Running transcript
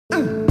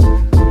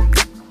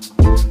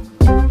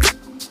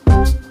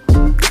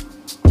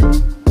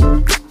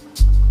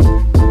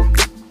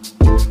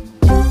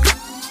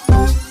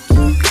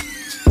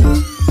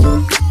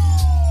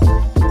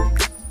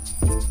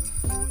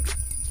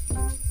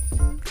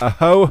A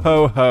ho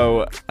ho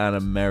ho and a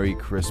Merry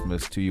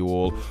Christmas to you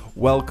all.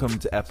 Welcome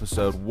to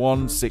episode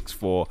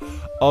 164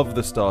 of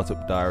the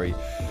Startup Diary.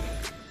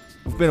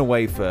 We've been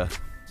away for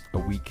a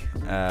week.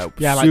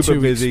 Super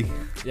busy.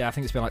 Weeks. Yeah, I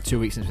think it's been like 2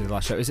 weeks since we did the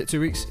last show. Is it 2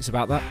 weeks? It's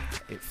about that?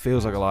 It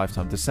feels like a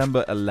lifetime.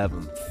 December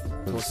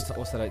 11th.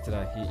 What's the date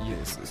today?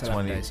 It's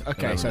 11 days.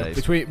 Okay, so days.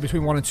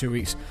 between 1 and 2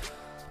 weeks.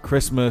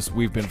 Christmas,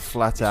 we've been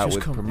flat out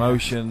with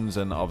promotions,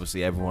 yeah. And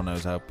obviously everyone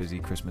knows how busy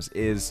Christmas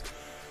is.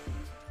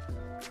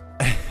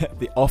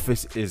 The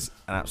office is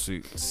an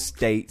absolute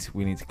state.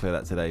 We need to clear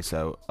that today,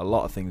 so a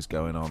lot of things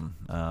going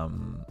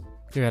on.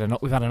 We've had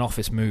an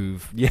office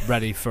move,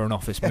 ready for an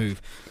office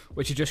move,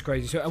 which is just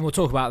crazy. So, and we'll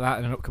talk about that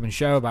in an upcoming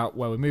show, about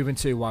where we're moving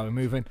to, why we're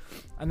moving,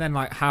 and then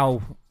like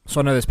how.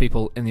 So I know there's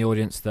people in the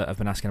audience that have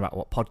been asking about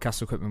what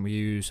podcast equipment we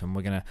use, and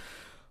we're going to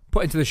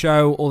put into the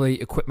show all the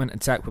equipment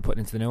and tech we're putting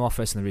into the new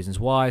office and the reasons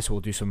why. So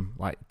we'll do some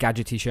like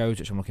gadgety shows,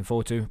 which I'm looking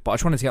forward to. But I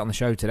just wanted to get on the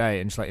show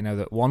today and just let you know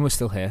that one, we're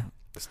still here.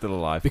 Still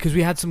alive. Because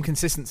we had some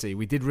consistency.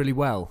 We did really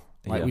well.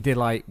 We did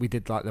like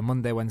the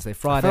Monday, Wednesday,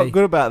 Friday. I felt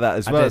good about that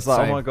as well. It's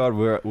like, oh my god,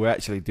 we're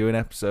actually doing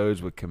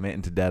episodes. We're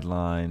committing to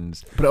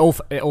deadlines. But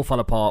it all fell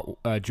apart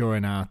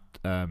during our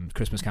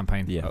Christmas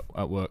campaign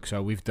at work.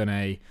 So we've done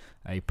a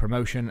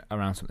promotion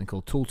around something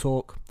called Tool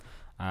Talk.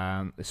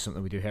 This is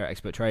something we do here at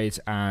Expert Trades,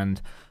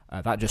 and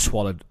that just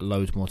swallowed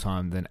loads more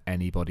time than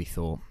anybody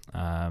thought.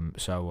 But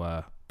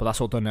that's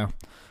all done now.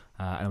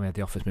 And we had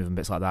the office moving,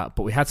 bits like that.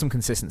 But we had some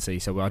consistency,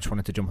 so I just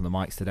wanted to jump on the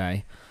mics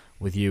today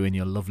with you in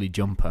your lovely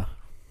jumper.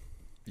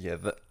 Yeah.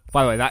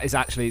 By the way, that is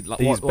actually... Like,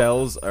 these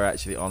bells are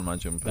actually on my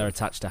jumper. They're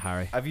attached to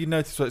Harry. Have you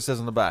noticed what it says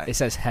on the back? It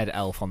says Head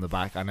Elf on the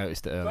back. I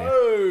noticed it earlier.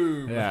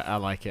 Boom! Yeah, I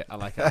like it. I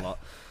like it a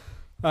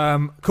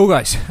lot. Cool,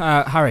 guys.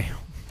 Harry,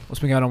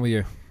 what's been going on with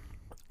you?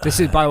 This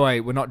is, by the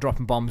way, we're not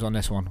dropping bombs on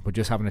this one. We're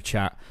just having a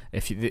chat.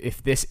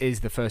 If this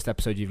is the first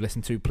episode you've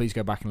listened to, please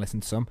go back and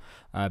listen to some,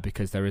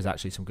 because there is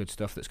actually some good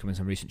stuff that's come in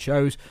some recent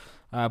shows.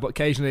 But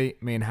occasionally,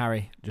 me and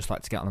Harry just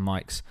like to get on the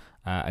mics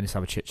and just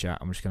have a chit chat,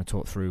 and we're just going to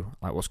talk through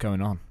like what's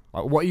going on.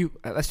 Like, what are you?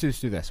 Let's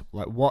do this.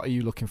 Like, what are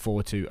you looking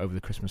forward to over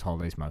the Christmas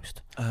holidays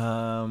most?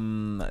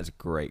 That is a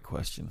great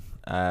question.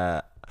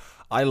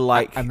 I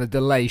like, and the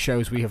delay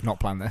shows we have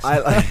not planned this.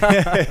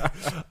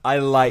 I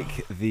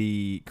like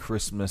the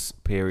Christmas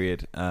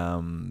period.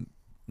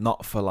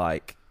 Not for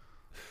like,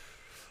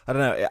 I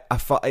don't know.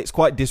 It's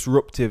quite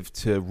disruptive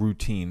to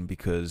routine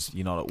because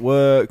you're not at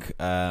work.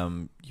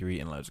 You're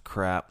eating loads of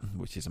crap,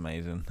 which is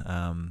amazing.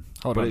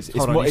 Hold on.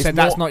 You said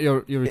that's not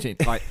your routine.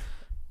 Like,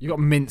 you got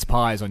mince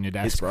pies on your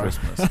desk, bro. It's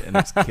Christmas and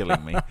it's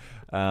killing me.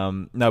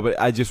 No, but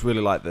I just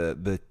really like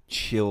the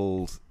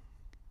chilled.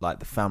 Like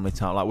the family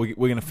time, like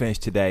we're gonna finish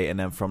today, and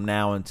then from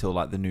now until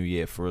like the New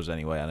Year for us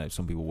anyway. I know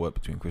some people work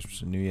between Christmas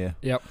and New Year.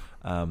 Yep.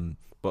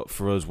 But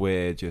for us,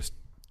 we're just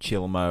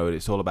chill mode.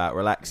 It's all about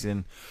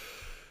relaxing,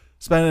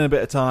 spending a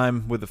bit of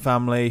time with the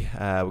family.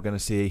 We're gonna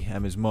see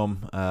Emma's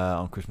mum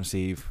on Christmas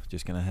Eve.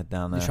 Just gonna head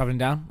down there. You're traveling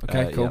down?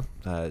 Okay, cool.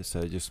 Yeah.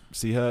 So just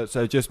see her.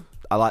 So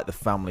I like the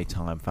family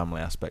time,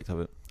 family aspect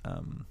of it.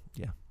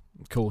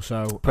 Cool.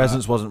 So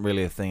presents wasn't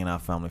really a thing in our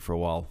family for a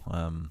while.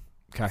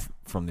 Okay.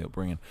 From the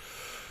upbringing.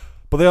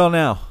 But they are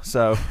now,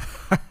 so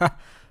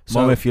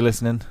Mum, if you're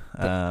listening.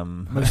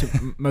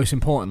 Most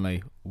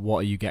importantly, what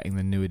are you getting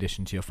the new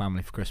addition to your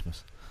family for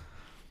Christmas?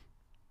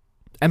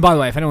 And by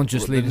the way, if anyone's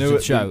just leading to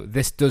the show,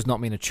 this does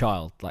not mean a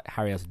child. Like,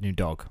 Harry has a new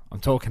dog.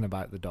 I'm talking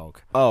about the dog.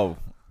 Oh.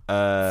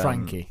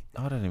 Frankie.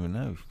 I don't even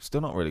know.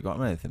 Still not really got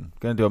him anything.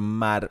 Going to do a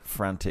mad,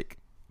 frantic,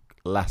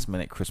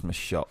 last-minute Christmas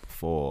shop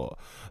for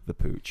the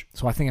pooch.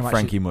 So I think I'm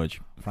Frankie Mudge.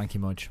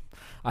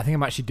 I think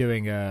I'm actually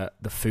doing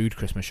the food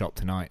Christmas shop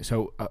tonight.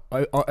 So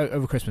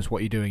over Christmas, what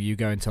are you doing? Are you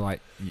going to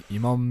like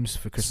your mum's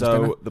for Christmas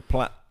dinner? So the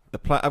plan.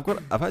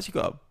 I've actually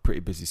got a pretty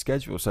busy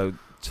schedule. So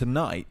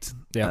tonight,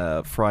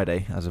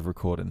 Friday, as of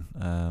recording,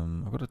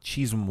 I've got a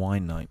cheese and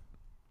wine night.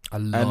 I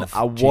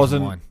love cheese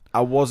and wine.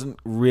 I wasn't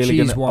really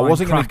cheese, wine, I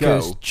wasn't going to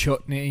go.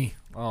 Chutney.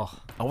 Oh,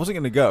 I wasn't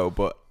going to go,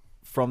 but.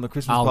 From the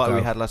Christmas party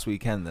we had last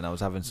weekend, and I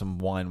was having some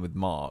wine with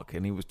Mark,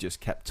 and he was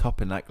just kept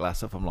topping that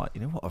glass up. I'm like,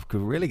 you know what? I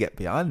could really get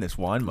behind this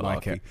wine malarkey.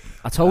 Like it.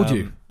 I told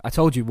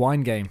you,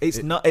 wine game.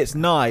 It's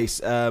nice.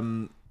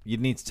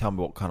 You'd need to tell me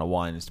what kind of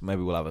wine is.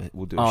 Maybe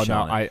we'll do a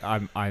show.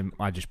 No,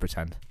 I just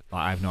pretend.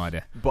 Like, I have no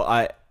idea.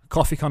 But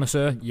coffee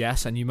connoisseur,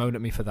 yes, and you moaned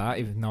at me for that,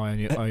 even though I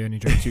only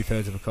drink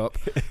 2/3 of a cup.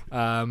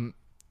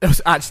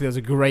 There was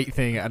a great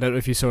thing. I don't know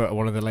if you saw it at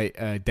one of the late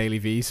Daily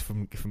V's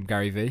from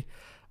Gary V.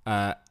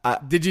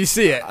 Did you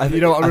see it? You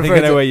know what I'm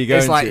referring to? Where you're going.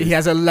 It's like to. He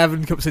has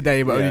 11 but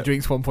only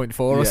drinks 1.4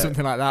 or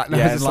something like that. And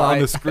it's like on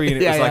the screen.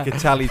 It was like a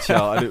tally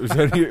chart, and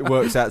it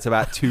works out to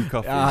about 2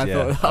 coffees. I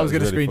thought I was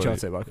going to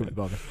screenshot it, but I couldn't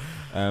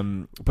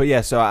bother. But yeah,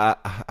 so I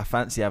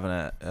fancy having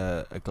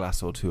a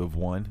glass or two of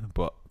wine,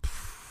 but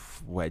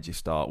where do you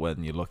start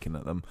when you're looking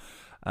at them?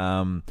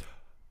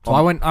 So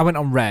I went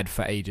on red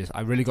for ages.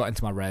 I really got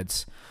into my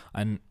reds,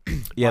 and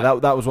yeah,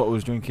 that was what I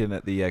was drinking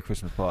at the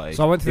Christmas party.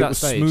 So I went to it that was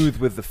stage. smooth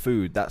with the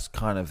food. That's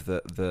kind of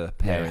the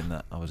pairing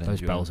that I was enjoying.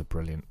 Those bells are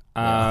brilliant.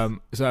 Yeah.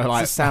 So it's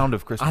like the sound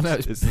of Christmas. I know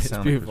it's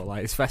beautiful.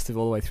 Like it's festive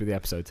all the way through the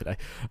episode today.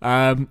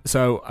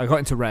 So I got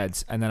into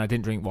reds, and then I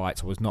didn't drink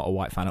whites. I was not a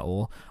white fan at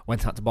all.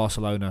 Went out to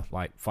Barcelona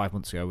like 5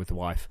 months ago with the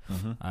wife,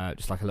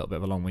 just like a little bit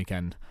of a long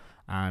weekend,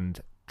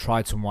 and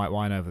tried some white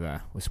wine over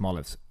there with some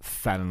olives.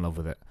 Fell in love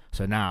with it.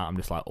 So now I'm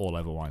just like all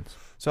over wines.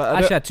 So I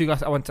actually had 2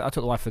 glasses. I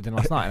took the wife for dinner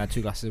last night and had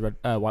 2 glasses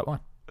of white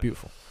wine.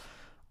 Beautiful.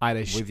 I had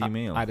with your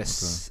meal. I had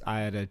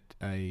a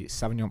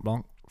Sauvignon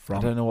Blanc from.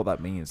 I don't know what that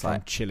means. From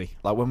like Chile.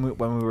 Like when we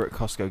were at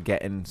Costco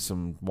getting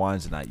some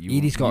wines and that.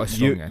 Edie's got a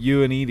strong.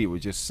 You and Edie were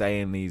just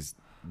saying these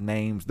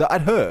names that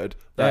I'd heard.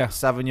 Like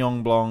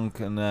Sauvignon Blanc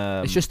and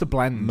it's just a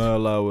blend.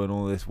 Merlot and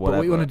all this. Whatever. But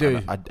what you want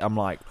to do? I'm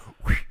like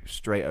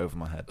straight over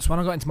my head. So when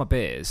I got into my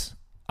beers.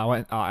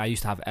 I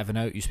used to have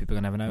Evernote. Used to be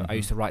big on Evernote. I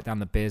used to write down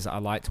the beers that I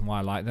liked and why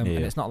I liked them. Yeah.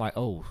 And it's not like,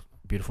 oh,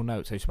 beautiful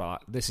notes. I used to be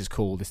like, this is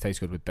cool. This tastes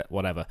good with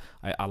whatever.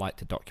 I like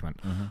to document.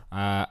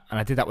 And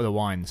I did that with the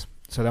wines.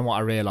 So then what I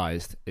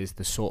realised is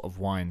the sort of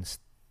wines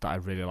that I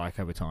really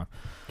like over time.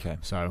 Okay.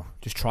 So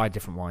just try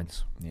different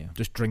wines. Yeah.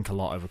 Just drink a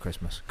lot over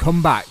Christmas.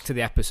 Come back to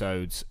the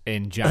episodes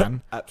in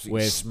Jan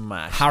with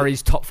smash.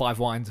 Harry's top 5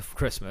 wines of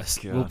Christmas.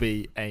 God. Will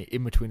be a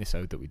in-between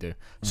episode that we do.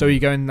 So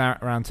you're going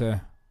around to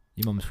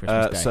your mum's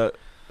Christmas day?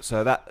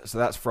 So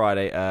that's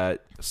Friday.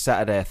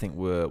 Saturday, I think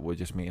we're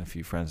just meeting a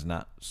few friends and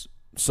that.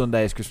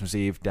 Sunday is Christmas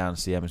Eve down to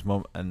see Emma's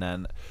mum, and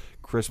then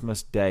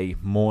Christmas Day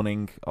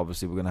morning,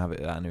 obviously we're gonna have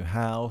it at our new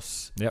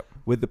house. Yep.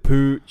 With the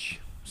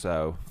pooch.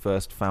 So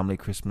first family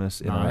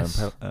Christmas in our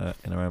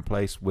own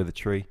place with a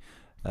tree,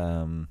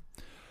 and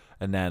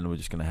then we're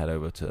just gonna head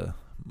over to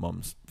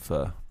mum's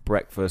for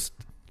breakfast,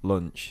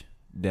 lunch,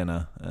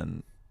 dinner,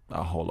 and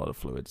a whole lot of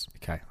fluids.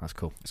 Okay, that's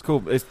cool. It's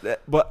cool.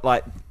 But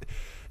like.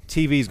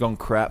 TV's gone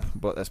crap,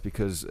 but that's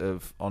because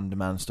of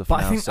on-demand stuff.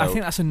 But now, I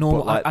think that's a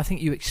normal. I think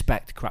you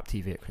expect crap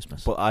TV at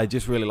Christmas. But I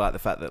just really like the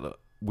fact that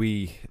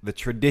the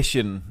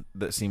tradition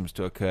that seems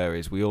to occur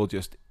is we all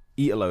just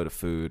eat a load of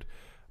food,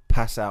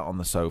 pass out on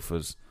the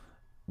sofas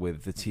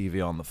with the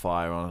TV on, the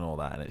fire on, and all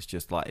that, and it's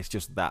just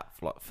that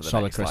for the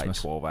solid next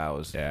Christmas. 12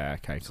 hours. Yeah.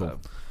 Okay. Cool.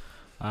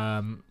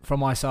 So. From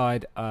my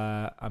side,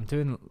 I'm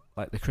doing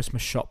like the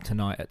Christmas shop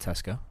tonight at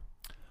Tesco.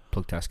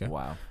 Plug Tesco.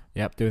 Wow.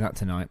 Yep, doing that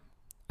tonight.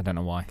 I don't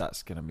know why.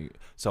 That's going to be...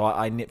 So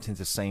I nipped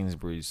into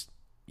Sainsbury's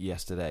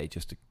yesterday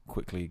just to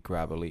quickly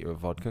grab a litre of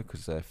vodka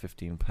because they're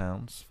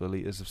 £15 for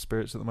litres of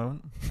spirits at the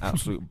moment.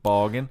 Absolute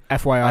bargain.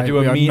 FYI,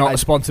 we are not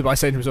sponsored by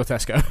Sainsbury's or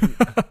Tesco.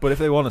 But if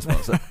they want to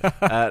sponsor...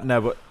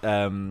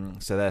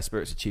 so their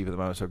spirits are cheap at the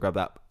moment, so I grabbed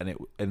that.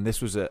 And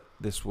this was at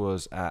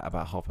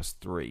about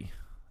 3:30.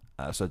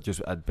 So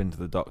I'd been to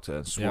the doctor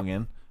and swung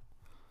in.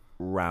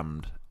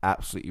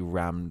 Absolutely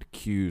rammed.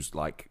 Queues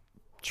like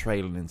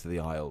trailing into the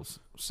aisles.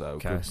 So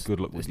good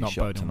luck with your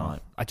shop tonight. Well.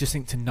 I just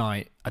think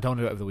tonight, I don't want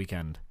to do it over the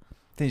weekend.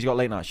 Things you got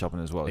late night shopping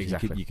as well.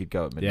 Exactly. So you could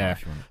go at midnight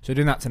if you want. So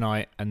doing that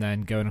tonight and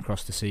then going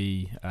across to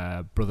see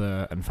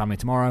brother and family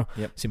tomorrow.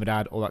 Yep. See my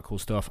dad, all that cool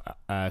stuff.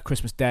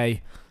 Christmas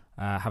Day,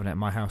 having it at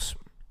my house.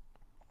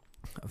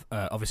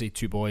 Obviously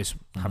 2 boys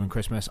having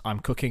Christmas. I'm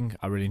cooking.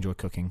 I really enjoy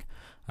cooking.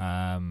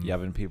 You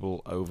having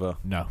people over?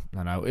 No.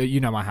 You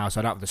know my house.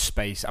 I don't have the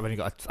space. I've only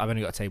got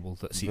a table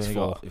that seats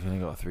 4. You've only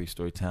got a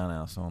 3-story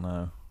townhouse. Oh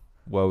no.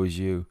 Woe is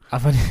you.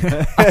 I've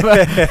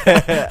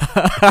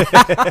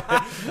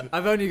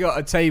only got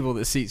a table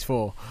that seats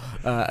 4,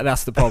 and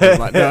that's the problem.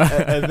 Like, no.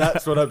 And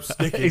that's what I'm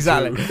sticking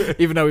exactly.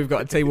 to. Even though we've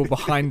got a table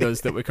behind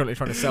us that we're currently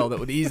trying to sell that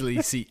would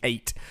easily seat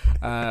 8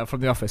 from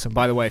the office. And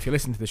by the way, if you're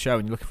listening to the show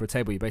and you're looking for a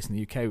table, you're based in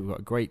the UK, we've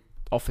got great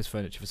office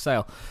furniture for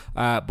sale,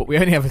 but we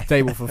only have a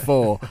table for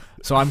 4.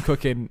 So I'm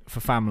cooking for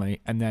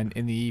family, and then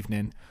in the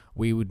evening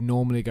we would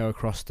normally go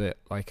across to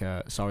like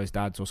Sari's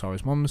dad's or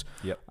Sari's mum's.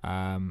 Yep.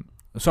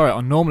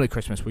 On normally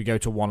Christmas we go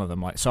to one of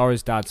them, like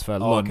Sari's dad's for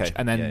lunch,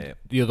 and then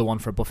the other one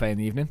for a buffet in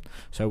the evening.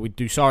 So we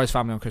do Sari's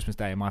family on Christmas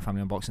Day and my family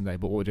on Boxing Day.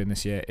 But what we're doing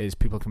this year is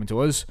people coming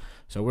to us,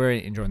 so we're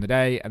eating during the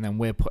day, and then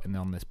we're putting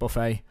on this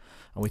buffet.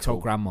 And we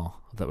told Grandma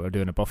that we're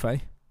doing a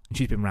buffet, and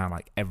she's been around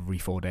like every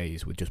 4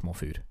 days with just more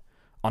food.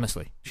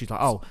 Honestly, she's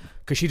like,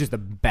 because she does the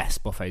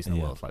best buffets in the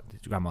world. Like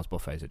Grandma's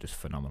buffets are just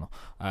phenomenal.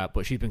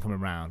 But she's been coming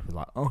around with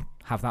like,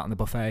 have that on the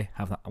buffet,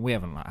 have that, and we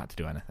haven't had to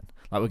do anything.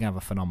 Like we're gonna have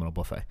a phenomenal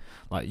buffet.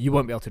 Like you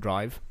won't be able to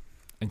drive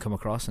and come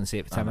across and see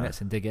it for 10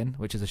 minutes and dig in,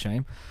 which is a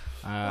shame.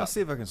 I'll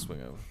see if I can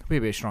swing over. We'll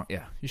be strong.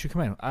 Yeah, you should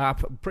come in. I'm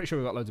pretty sure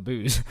we've got loads of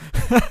booze.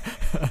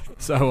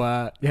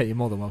 So you're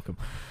more than welcome.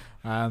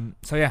 And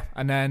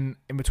then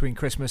in between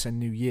Christmas and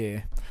New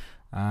Year,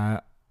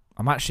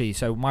 I'm actually,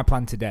 so my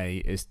plan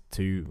today is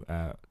to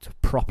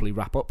properly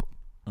wrap up.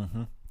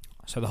 Mm-hmm.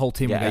 So the whole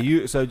team.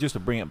 So just to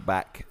bring it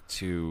back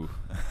to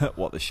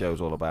what the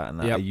show's all about, and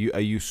that,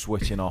 are you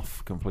switching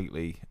off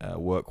completely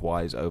work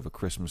wise over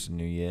Christmas and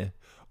New Year,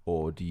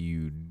 or do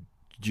you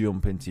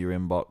jump into your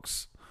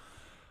inbox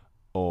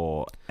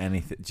or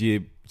anything? Do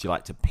you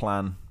like to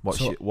plan?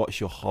 What's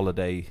your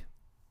holiday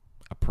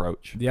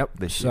approach? Yep.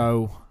 This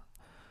year?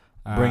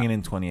 Bringing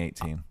in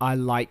 2018. I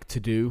like to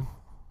do.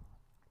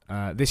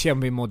 This year I'm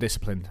being more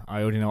disciplined.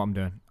 I already know what I'm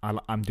doing.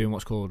 I'm doing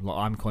what's called, what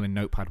I'm calling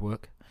notepad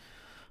work.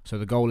 So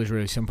the goal is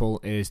really simple,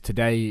 is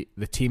today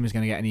the team is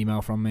going to get an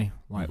email from me,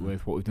 like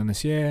with what we've done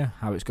this year,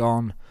 how it's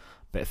gone,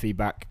 bit of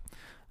feedback.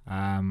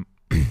 And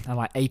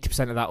like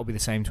 80% of that will be the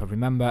same to every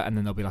member, and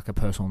then there'll be like a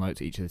personal note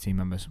to each of the team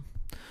members.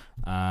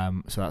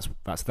 So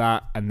that's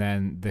that. And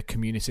then the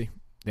community,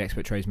 the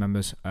Expert Trades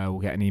members, will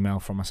get an email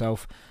from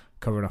myself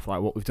covering off like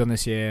what we've done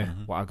this year,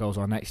 what our goals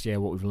are next year,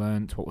 what we've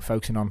learned, what we're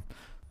focusing on.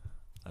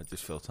 I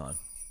just feel time.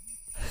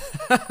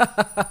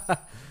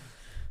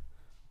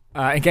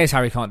 In case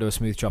Harry can't do a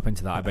smooth chop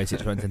into that, I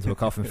basically went into a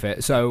coughing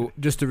fit. So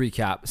just to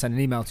recap, send an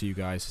email to you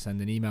guys,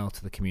 send an email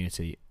to the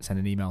community, send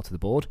an email to the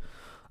board,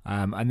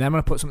 and then I'm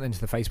going to put something into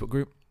the Facebook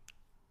group.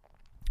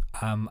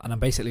 And I'm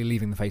basically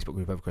leaving the Facebook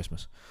group over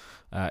Christmas,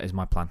 is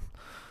my plan.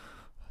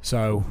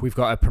 So we've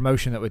got a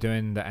promotion that we're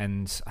doing that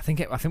ends. I think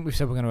we've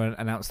said we're going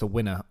to announce the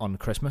winner on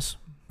Christmas.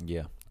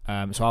 Yeah.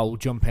 So I'll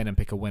jump in and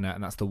pick a winner,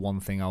 and that's the one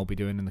thing I'll be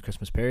doing in the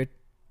Christmas period.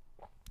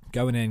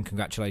 Going in,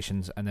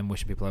 congratulations, and then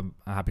wishing people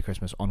a happy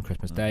Christmas on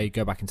Christmas Day.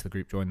 Go back into the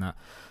group, join that.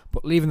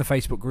 But leaving the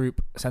Facebook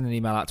group, send an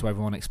email out to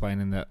everyone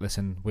explaining that,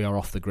 listen, we are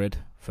off the grid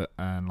for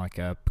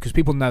because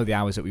people know the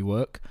hours that we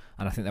work,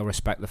 and I think they'll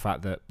respect the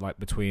fact that like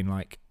between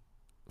like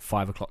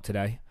 5 o'clock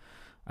today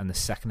and the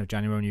 2nd of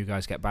January when you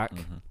guys get back,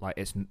 like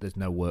there's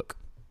no work.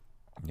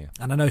 Yeah.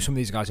 And I know some of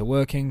these guys are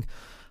working,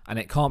 and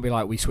it can't be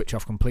like we switch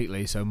off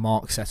completely. So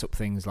Mark sets up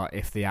things like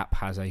if the app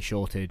has a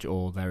shortage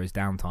or there is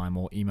downtime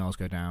or emails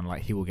go down,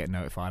 like he will get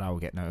notified, I will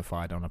get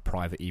notified on a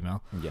private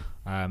email.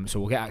 Yeah. So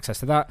we'll get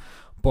access to that.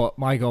 But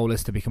my goal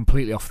is to be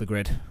completely off the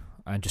grid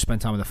and just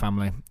spend time with the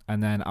family.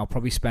 And then I'll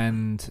probably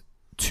spend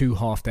 2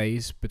 half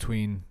days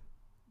between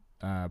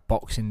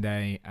Boxing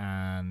Day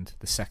and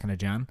the 2nd of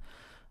Jan,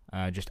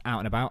 just out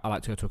and about. I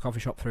like to go to a coffee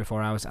shop 3 or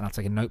 4 hours, and I'll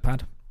take a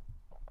notepad.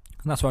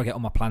 And that's where I get all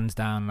my plans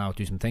down, and I'll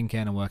do some thinking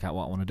and work out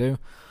what I want to do.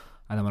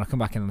 And then when I come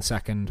back in on the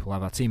 2nd, we'll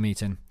have our team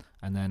meeting,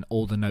 and then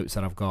all the notes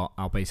that I've got,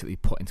 I'll basically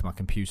put into my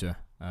computer,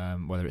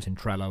 whether it's in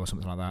Trello or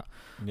something like that.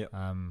 Yep.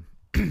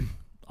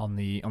 On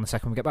the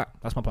 2nd when we get back.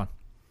 That's my plan.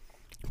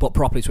 But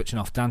properly switching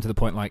off, down to the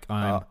point like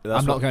I'm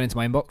not going into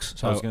my inbox.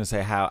 So I was going to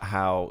say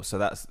how. So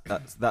that's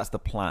the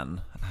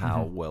plan.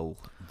 How well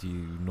do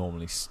you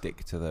normally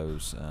stick to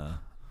those?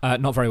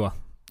 Not very well.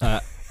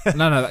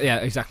 No, yeah,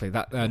 exactly.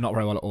 That not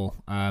very well at all.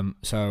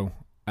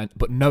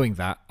 But knowing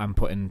that, I'm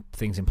putting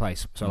things in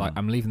place. So like,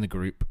 I'm leaving the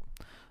group,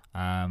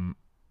 the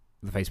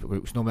Facebook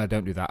group. Which normally I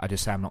don't do that. I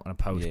just say I'm not going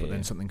to post, but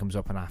then something comes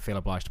up and I feel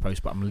obliged to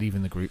post. But I'm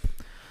leaving the group.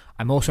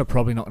 I'm also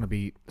probably not going to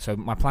be. So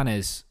my plan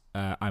is,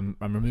 I'm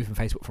removing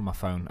Facebook from my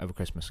phone over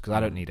Christmas because I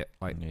don't need it.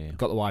 Like,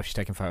 got the wife, she's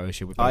taking photos.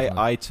 She'll be.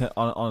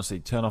 Honestly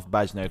turn off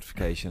badge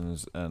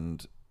notifications,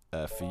 and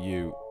for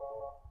you,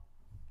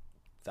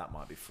 that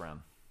might be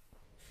Fran.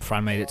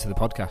 Fran made it to the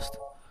podcast.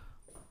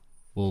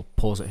 We'll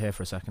pause it here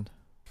for a second.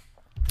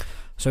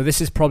 So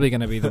this is probably going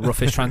to be the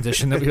roughest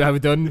transition that we've ever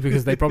done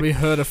because they probably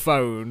heard a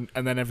phone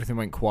and then everything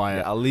went quiet.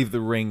 Yeah, I'll leave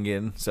the ring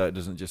in so it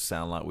doesn't just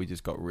sound like we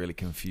just got really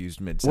confused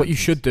mid-sentence. What you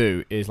should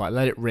do is like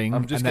let it ring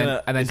and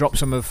then drop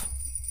some of...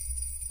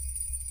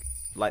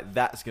 Like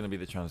that's going to be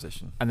the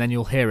transition. And then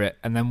you'll hear it,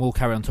 and then we'll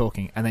carry on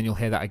talking, and then you'll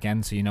hear that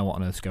again, so you know what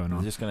on earth's going on.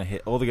 They're just going to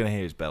hear. All they're going to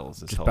hear is bells.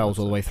 Just bells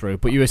all the way through.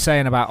 But you were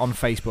saying about on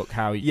Facebook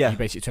how you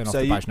basically turn off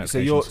the badge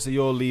notifications. So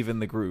you're leaving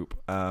the group.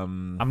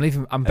 I'm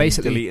leaving. I'm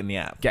basically deleting the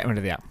app. Getting rid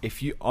of the app.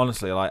 If you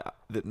honestly like,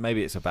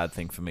 maybe it's a bad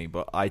thing for me,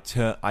 but I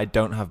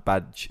don't have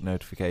badge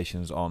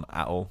notifications on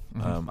at all.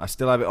 I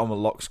still have it on the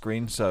lock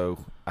screen, so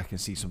I can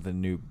see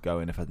something new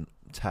going if I'm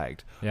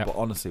tagged. Yep. But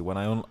honestly, when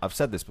I've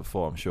said this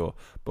before, I'm sure,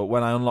 but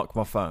when I unlock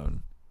my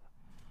phone.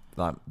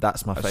 Like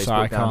that's my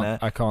Facebook down there.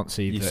 I can't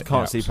see. You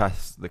can't see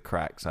past the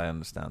cracks. I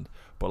understand,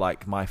 but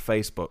like my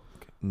Facebook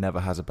never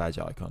has a badge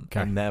icon,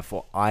 and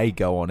therefore I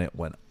go on it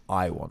when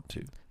I want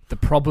to. The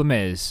problem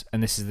is,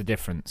 and this is the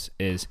difference,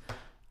 is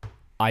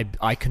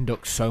I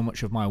conduct so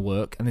much of my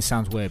work, and this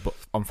sounds weird, but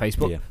on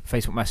Facebook,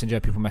 Facebook Messenger,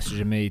 people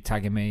messaging me,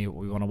 tagging me.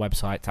 We want a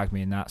website, tag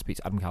me in that. Speak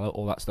to Adam Callow,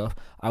 all that stuff.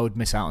 I would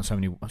miss out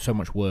on so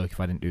much work if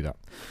I didn't do that.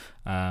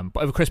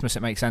 But over Christmas,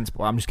 it makes sense.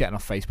 But I'm just getting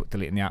off Facebook,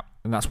 deleting the app,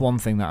 and that's one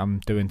thing that I'm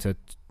doing to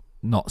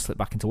not slip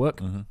back into work.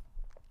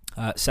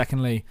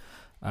 Secondly,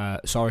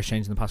 Sora's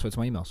changing the password to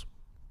my emails.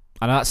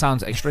 I know that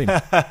sounds extreme.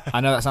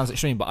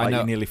 but I know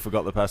you nearly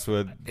forgot the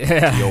password.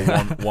 Your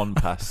one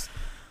pass.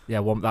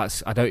 Yeah,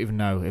 that's. I don't even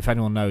know if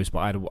anyone knows,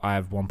 but I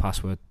have one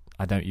password.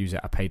 I don't use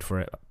it. I paid for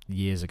it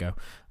years ago,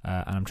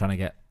 and I'm trying to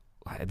get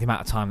the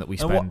amount of time that we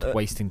spend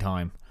wasting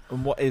time.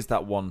 And what is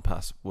that one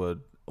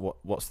password?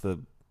 What's the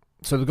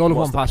So the goal of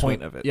one password?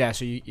 Point of it? Yeah,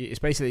 so it's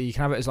basically you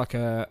can have it as like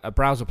a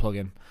browser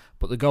plugin,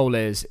 but the goal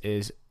is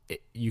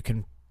you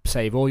can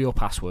save all your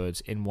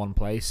passwords in one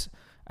place,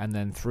 and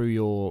then through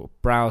your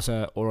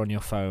browser or on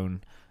your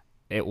phone,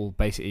 it will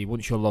basically,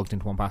 once you're logged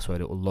into one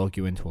password, it will log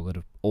you into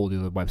all the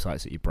other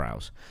websites that you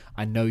browse.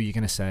 I know you're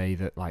going to say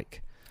that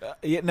like...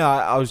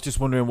 I was just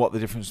wondering what the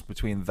difference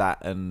between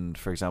that and,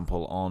 for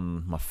example,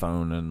 on my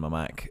phone and my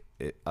Mac,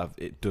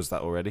 it does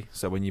that already.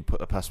 So when you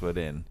put a password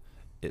in,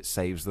 it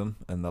saves them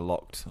and they're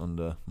locked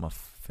under my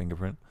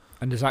fingerprint.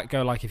 And does that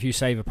go like if you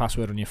save a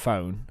password on your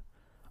phone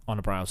on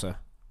a browser,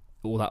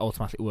 will that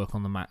automatically work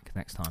on the Mac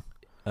next time?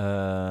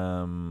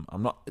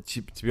 I'm not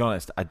to be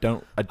honest. I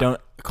don't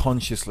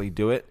consciously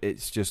do it.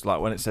 It's just like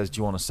when it says, "Do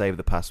you want to save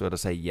the password?" I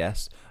say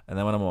yes, and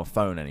then when I'm on my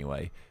phone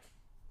anyway,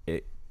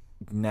 it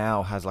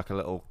now has like a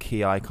little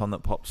key icon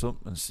that pops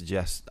up and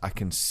suggests I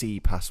can see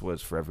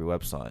passwords for every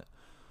website.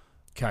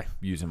 Okay,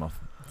 using my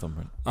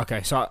thumbprint.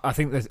 Okay, so I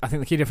think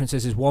the key difference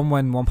is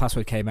when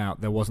 1Password came out,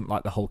 there wasn't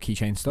like the whole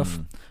keychain stuff,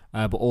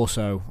 but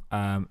also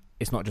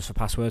it's not just for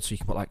passwords, so you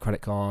can put like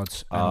credit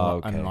cards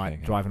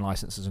and driving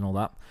licenses and all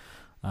that.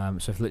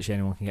 So if literally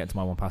anyone can get into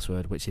my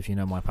 1Password, which if you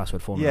know my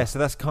password formula, yeah, so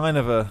that's kind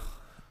of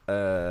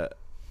a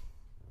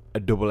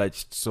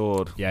double-edged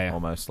sword,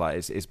 almost.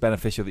 Like it's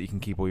beneficial that you can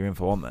keep all your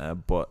info on there,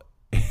 but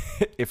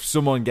if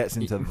someone gets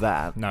into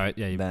that,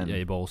 you're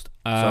ballsed.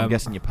 So I'm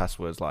guessing your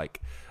password's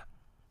like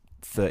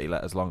 30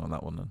 letters long on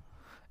that one then.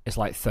 It's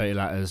like 30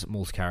 letters,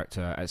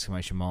 multi-character,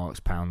 exclamation marks,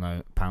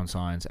 pound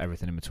signs,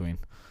 everything in between.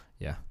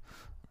 Yeah.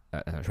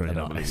 That's really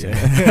not. It's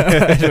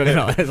really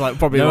not. It's like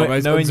probably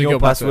knowing your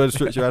password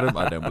structure, Adam,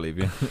 I don't believe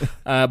you.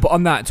 But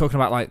on that, talking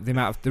about like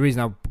the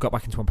reason I got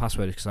back into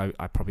 1Password is because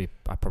I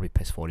probably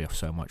pissed 40 off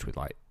so much with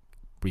like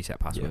reset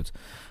passwords.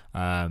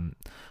 Yeah.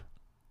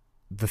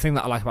 The thing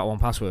that I like about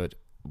 1Password,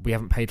 we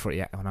haven't paid for it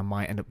yet, and I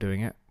might end up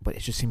doing it, but it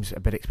just seems a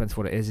bit expensive.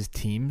 What it is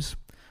Teams.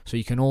 So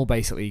you can all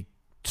basically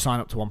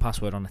sign up to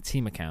 1Password on a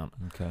team account.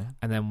 Okay.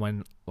 And then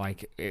when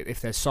like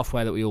if there's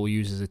software that we all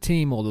use as a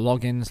team, or the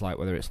logins, like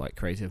whether it's like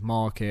Creative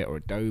Market or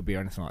Adobe or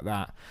anything like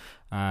that,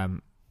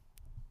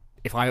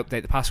 if I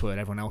update the password,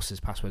 everyone else's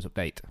passwords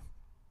update.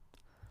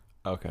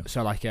 Okay.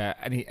 So like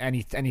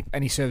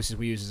any services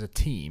we use as a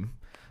team,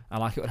 and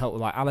like it would help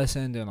with like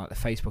Alison doing like the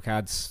Facebook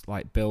ads,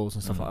 like bills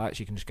and stuff like that.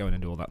 So you can just go in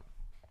and do all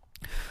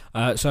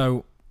that.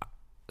 So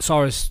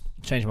Sarah's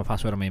changed my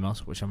password on my emails,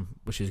 which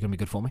is going to be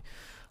good for me.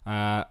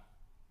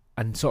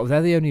 And sort of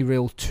they're the only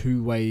real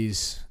two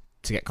ways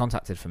to get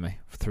contacted for me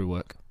through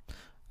work.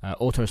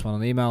 Auto respond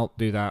on the email,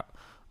 do that.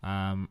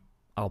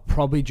 I'll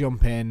probably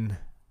jump in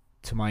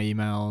to my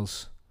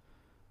emails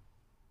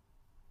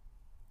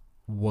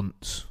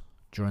once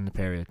during the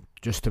period,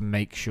 just to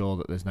make sure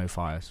that there's no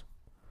fires.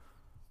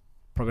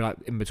 Probably like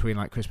in between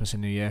like Christmas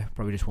and New Year,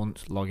 probably just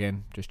once, log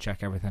in, just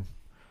check everything.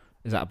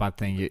 Is that a bad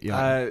thing? You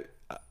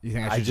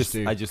think I should just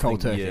do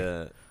cold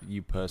turkey?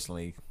 You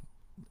personally,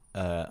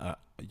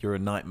 you're a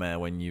nightmare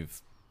when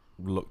you've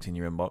looked in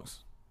your inbox.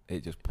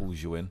 It just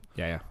pulls you in.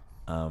 Yeah.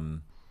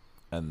 And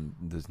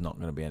there's not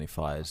going to be any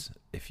fires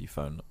if you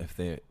phone. If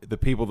the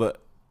people that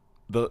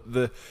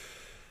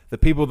the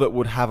people that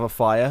would have a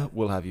fire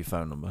will have your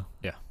phone number.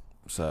 Yeah.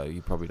 So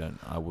you probably don't.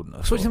 I wouldn't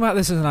have. Switching about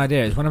this as an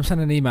idea is when I'm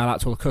sending an email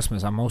out to all the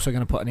customers, I'm also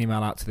going to put an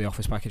email out to the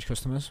Office Package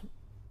customers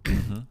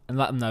and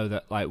let them know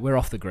that like we're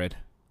off the grid.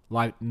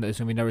 There's going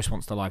to be no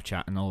response to live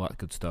chat and all that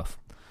good stuff.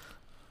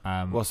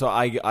 Well, so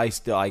I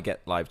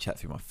get live chat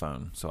through my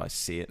phone, so I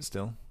see it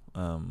still.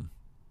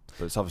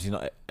 But it's obviously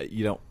not.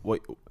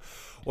 What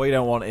you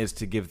don't want is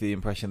to give the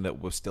impression that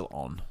we're still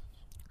on.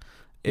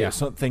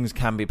 Some things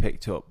can be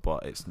picked up,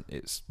 but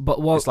it's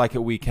like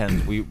at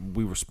weekends.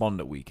 We respond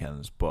at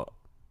weekends, but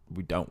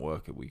we don't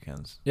work at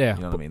weekends. Yeah,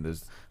 you know what I mean.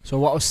 So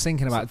what I was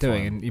thinking about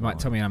doing, and you might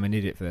tell me I'm an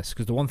idiot for this,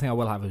 because the one thing I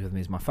will have with me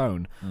is my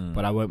phone,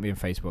 but I won't be in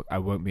Facebook, I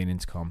won't be in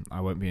Intercom,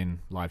 I won't be in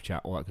live chat,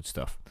 all that good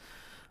stuff.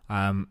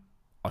 I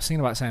was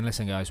thinking about saying,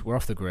 listen guys, we're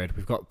off the grid,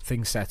 we've got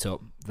things set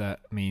up that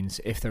means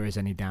if there is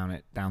any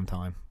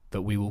downtime,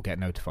 that we will get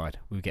notified.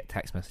 We will get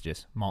text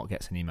messages, Mark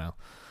gets an email.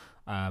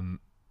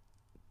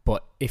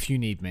 But if you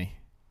need me,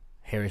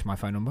 here is my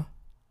phone number.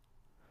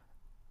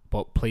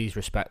 But please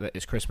respect that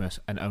it's Christmas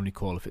and only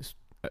call if it's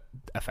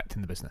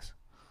affecting the business.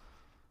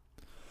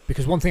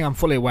 Because one thing I'm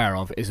fully aware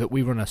of is that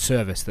we run a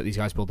service that these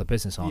guys build their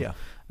business on,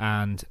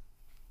 and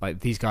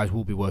like these guys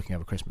will be working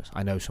over Christmas.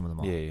 I know some of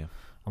them are. Yeah.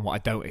 And what I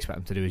don't expect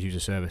them to do is use a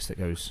service that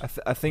goes.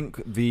 I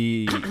think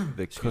the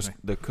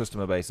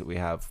customer base that we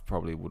have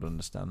probably would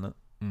understand that.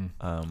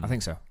 I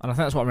think so, and I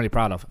think that's what I'm really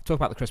proud of. Talk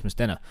about the Christmas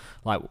dinner.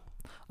 Like,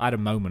 I had a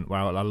moment where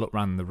I looked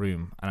around the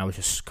room and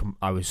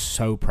I was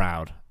so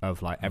proud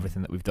of like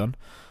everything that we've done,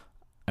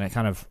 and it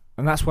kind of,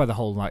 and that's where the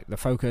whole like the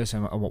focus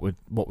and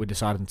what we're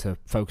deciding to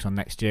focus on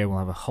next year. We'll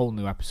have a whole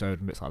new episode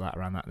and bits like that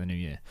around that in the new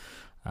year.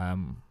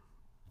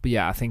 But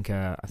yeah, I think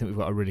we've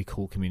got a really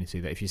cool community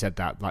that if you said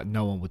that, like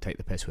no one would take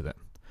the piss with it.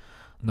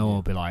 No one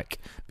would be like,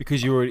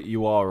 because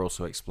you are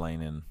also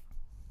explaining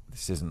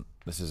this isn't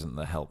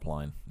the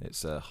helpline.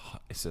 It's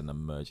an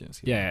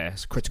emergency. Yeah,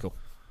 it's critical.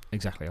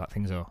 Exactly. Like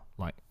things are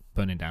like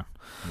burning down.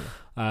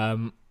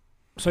 Yeah.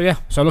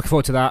 So looking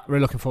forward to that.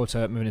 Really looking forward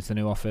to moving into the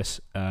new office.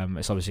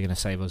 It's obviously going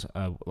to save us.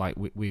 Like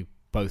we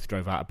both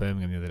drove out of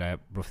Birmingham the other day,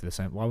 roughly the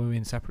same. Why were we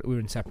in separate? We were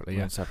in separately. We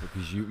were in separate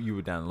because you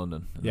were down in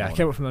London. Yeah, I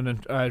came up from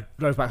London.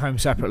 Drove back home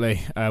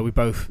separately. We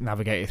both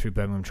navigated through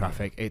Birmingham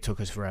traffic. It took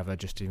us forever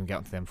just to even get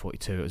onto the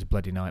M42. It was a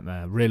bloody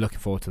nightmare. Really looking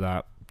forward to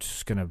that.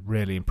 Just going to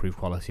really improve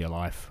quality of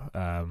life.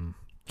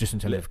 Just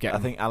until I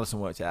think Alison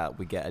worked it out.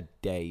 We get a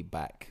day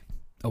back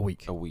A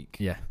week. A week.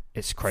 Yeah,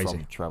 it's crazy.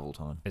 From travel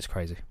time. It's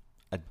crazy.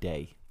 A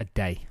day. A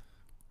day.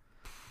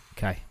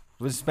 Okay.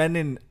 We're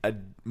spending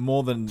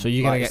more than... So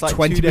you're going to get like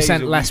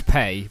 20% less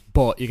pay,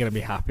 but you're going to be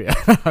happier.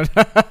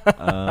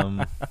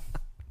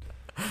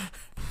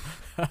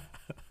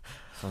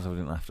 Sounds like we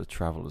didn't have to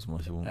travel as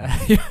much.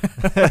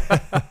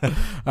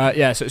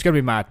 Yeah, so it's going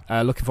to be mad.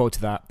 Looking forward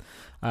to that.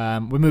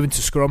 We're moving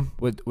to Scrum.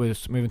 We're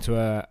moving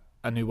to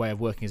a new way of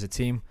working as a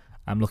team.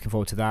 I'm looking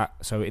forward to that.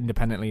 So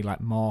independently,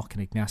 like Mark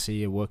and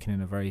Ignacy are working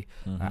in a very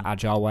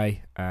agile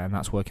way, and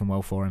that's working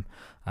well for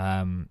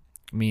him.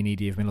 Me and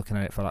Edie have been looking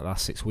at it for like the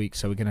last 6 weeks,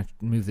 so we're going to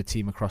move the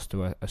team across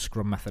to a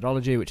Scrum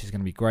methodology, which is going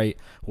to be great.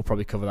 We'll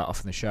probably cover that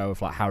off in the show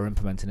of like how we're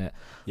implementing it,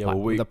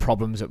 the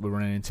problems that we're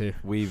running into.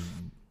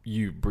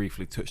 You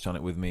briefly touched on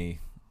it with me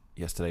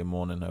yesterday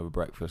morning over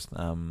breakfast.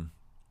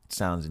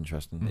 Sounds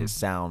interesting. Mm-hmm. It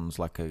sounds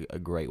like a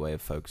great way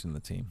of focusing the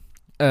team.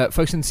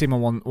 Focusing the team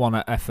on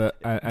one effort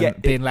and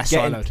being less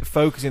siloed.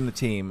 Focusing the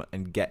team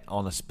and get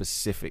on a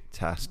specific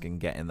task and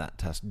getting that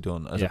task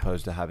done, as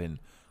opposed to having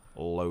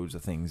loads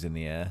of things in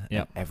the air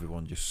and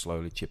everyone just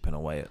slowly chipping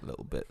away at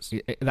little bits.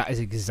 That's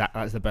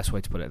the best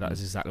way to put it. That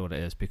is exactly what it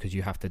is, because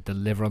you have to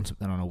deliver on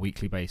something on a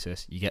weekly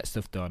basis. You get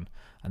stuff done,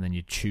 and then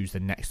you choose the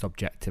next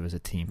objective as a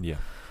team. Yeah.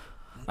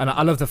 And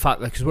I love the fact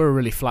that, because we're a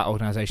really flat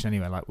organisation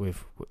anyway, like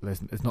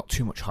there's not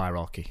too much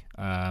hierarchy.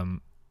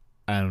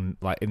 And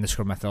like in the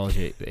Scrum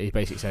methodology, it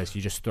basically says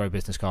you just throw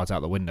business cards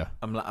out the window.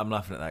 I'm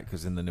laughing at that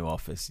because in the new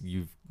office,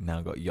 you've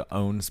now got your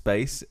own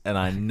space, and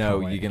I know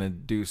you're going to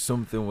do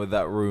something with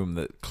that room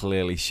that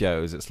clearly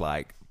shows it's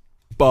like,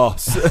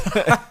 boss.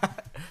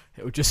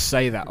 It will just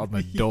say that on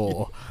the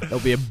door. There'll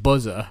be a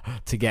buzzer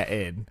to get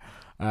in.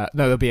 No,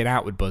 there'll be an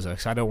outward buzzer,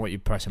 because I don't want you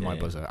pressing my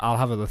buzzer. I'll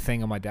have a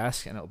thing on my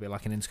desk, and it'll be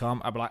like an intercom.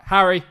 I'll be like,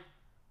 Harry,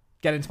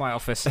 get into my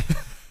office.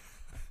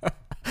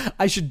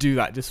 I should do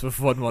that just for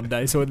fun one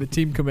day, so when the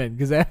team come in,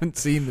 because they haven't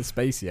seen the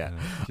space yet.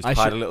 Just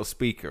hide a little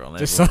speaker on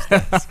everyone's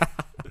desk.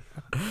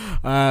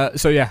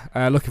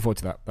 Looking forward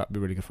to that. That'd be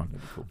really good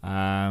fun. Cool.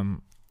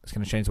 It's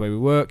going to change the way we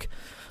work,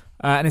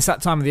 and it's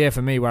that time of the year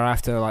for me where I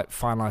have to like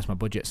finalize my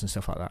budgets and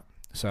stuff like that.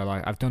 So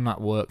like I've done that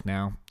work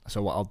now.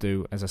 So what I'll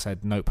do, as I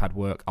said, notepad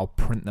work. I'll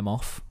print them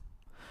off.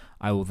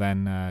 I will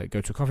then go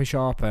to a coffee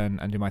shop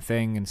and do my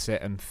thing and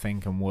sit and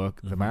think and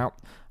work them out,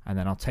 and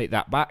then I'll take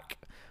that back,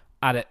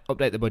 add it,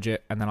 update the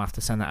budget, and then I'll have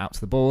to send that out to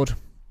the board.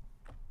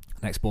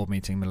 Next board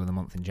meeting, middle of the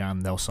month in Jan,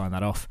 they'll sign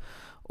that off.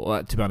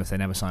 Or, to be honest, they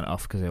never sign it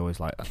off because they always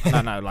like,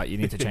 no, like you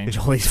need to change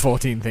all these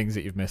 14 things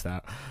that you've missed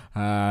out.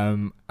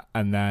 And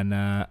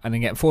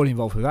then get fully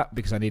involved with that,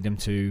 because I need him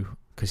to,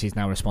 because he's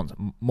now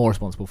more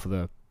responsible for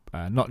the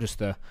not just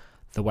the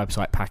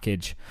website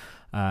package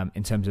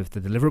in terms of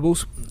the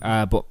deliverables,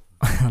 but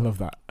I love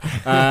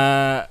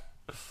that.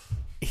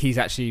 He's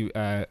actually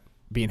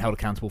being held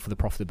accountable for the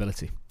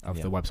profitability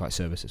of the website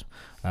services,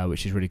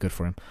 which is really good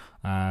for him.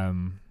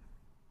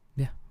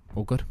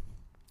 All good.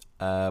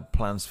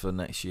 Plans for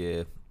next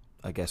year,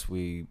 I guess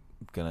we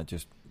gonna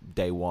just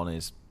day one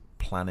is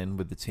planning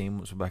with the team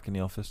once we're back in the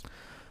office.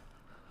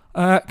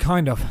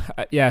 Kind of.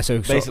 So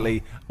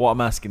basically, what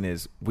I'm asking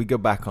is, we go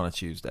back on a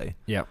Tuesday.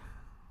 Yep.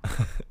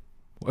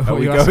 Are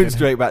we going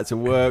straight back to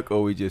work, or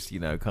are we just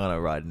kind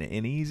of riding it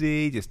in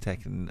easy, just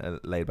taking a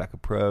laid back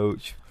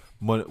approach?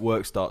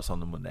 Work starts on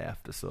the Monday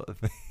after, sort of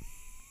thing.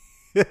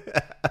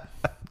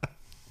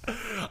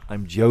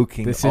 I'm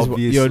joking.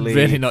 Obviously, you're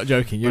really not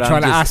joking. You're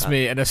trying to ask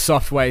me in a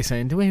soft way,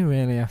 saying, "Do we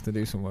really have to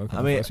do some work?"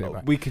 I mean,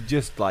 we could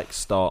just like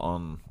start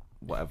on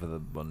whatever the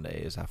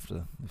Monday is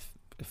after,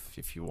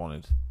 if you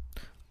wanted.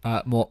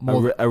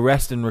 A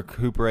rest and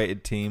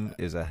recuperated team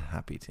is a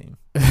happy team.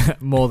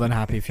 More than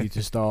happy for you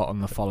to start on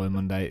the following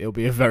Monday. It'll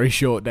be a very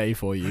short day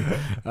for you.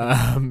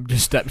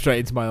 Just step straight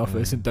into my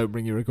office and don't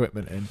bring your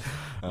equipment in.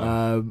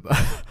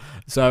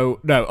 So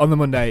no, on the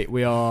Monday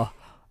we are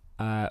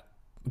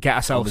get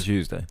ourselves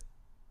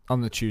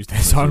on the Tuesday.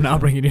 So I'm now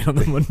bringing you on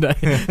the Monday.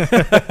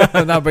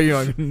 I'm now bringing you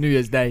on New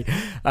Year's Day.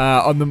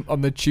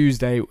 On the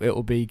Tuesday, it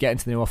will be get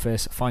into the new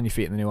office, find your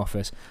feet in the new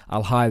office.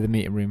 I'll hire the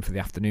meeting room for the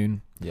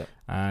afternoon. Yeah.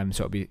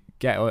 So it'll be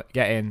get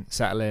in,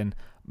 settle in,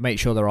 make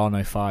sure there are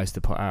no fires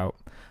to put out,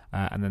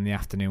 and then the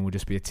afternoon will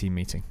just be a team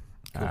meeting,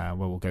 where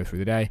we'll go through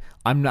the day.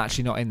 I'm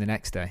actually not in the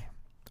next day.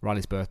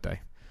 Riley's birthday.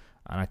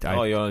 And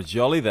you're on a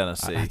jolly then, I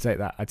see. I take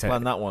that.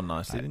 Plan that one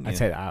nicely, didn't you? I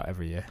take that out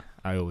every year.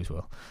 I always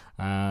will.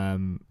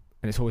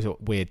 And it's always a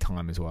weird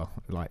time as well,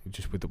 like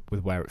just with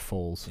where it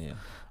falls. Yeah.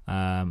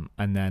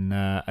 And then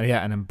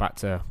back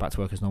to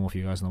work as normal for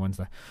you guys on the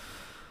Wednesday.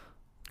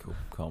 Cool.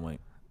 Can't wait.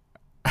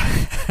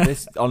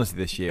 This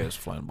year has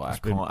flown by.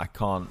 I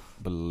can't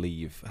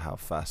believe how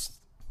fast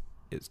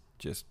it's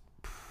just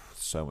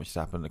so much has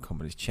happened. The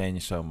company's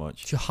changed so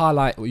much.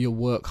 Your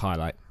work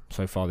highlight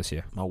so far this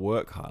year? My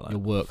work highlight. Your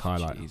work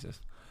highlight.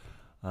 Jesus.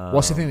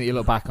 What's the thing that you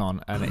look back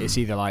on and it's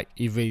either like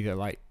you've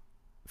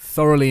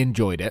thoroughly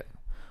enjoyed it,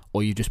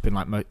 or you've just been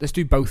like, let's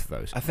do both of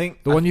those. I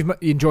think the one you've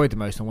enjoyed the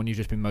most and one you've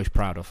just been most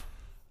proud of.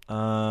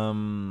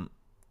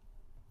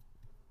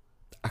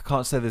 I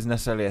can't say there's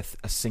necessarily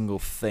a single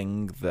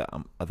thing that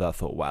I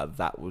thought, wow,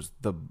 that was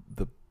the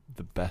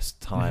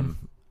best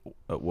time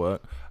at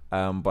work.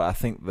 But I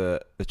think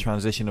the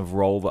transition of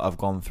role that I've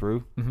gone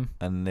through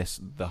and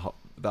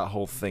that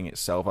whole thing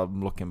itself,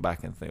 I'm looking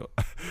back and think,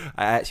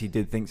 I actually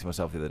did think to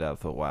myself the other day, I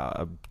thought, wow,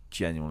 I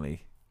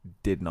genuinely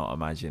did not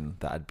imagine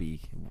that I'd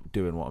be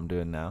doing what I'm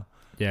doing now.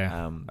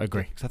 Yeah,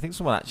 agree. Because I think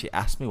someone actually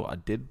asked me what I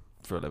did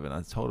for a living.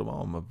 I told them,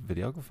 I'm a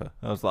videographer.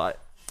 I was like,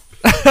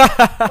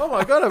 oh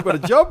my God, I've got a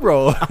job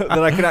role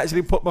that I can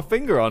actually put my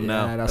finger on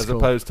now. As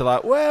opposed to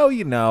like, well,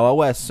 I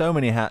wear so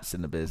many hats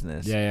in the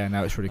business. Yeah,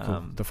 no, it's really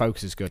cool. The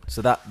focus is good.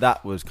 So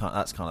that's kind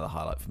of the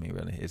highlight for me,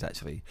 really, is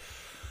actually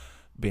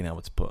being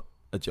able to put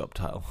a job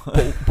title.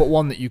 but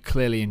one that you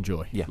clearly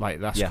enjoy. Yeah. Like,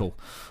 that's cool.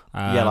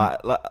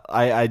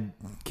 I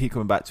keep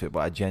coming back to it, but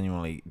I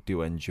genuinely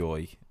do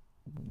enjoy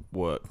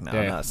work now.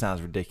 And that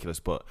sounds ridiculous,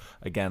 but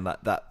again,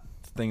 that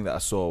thing that I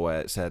saw where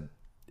it said,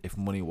 if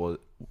money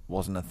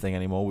wasn't a thing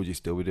anymore, would you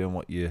still be doing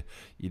what you're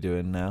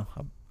doing now?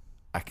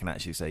 I can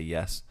actually say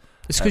yes.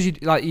 It's because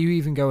you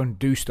even go and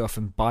do stuff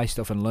and buy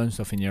stuff and learn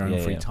stuff in your own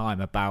free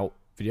time about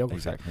videography.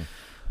 Exactly.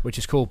 Which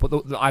is cool.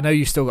 But I know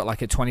you still got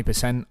like a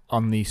 20%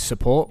 on the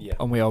support,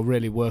 and we are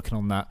really working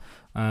on that.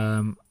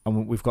 And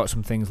we've got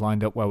some things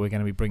lined up where we're going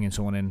to be bringing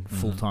someone in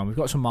full time. We've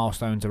got some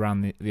milestones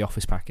around the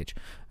office package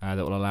that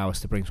will allow us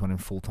to bring someone in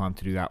full time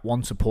to do that.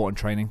 One, support and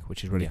training,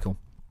 which is really cool.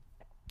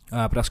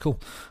 But that's cool.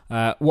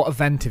 What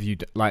events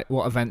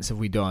have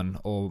we done,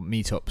 or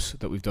meetups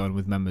that we've done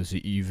with members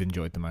that you've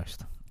enjoyed the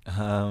most?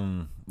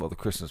 Well, the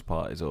Christmas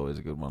party is always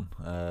a good one.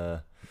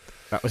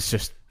 That was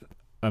just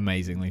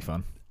amazingly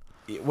fun.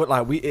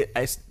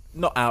 It's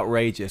not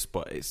outrageous,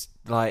 but it's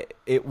like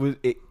it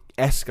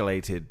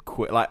escalated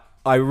quick. Like,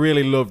 I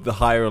really loved the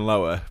higher and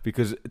lower,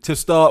 because to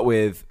start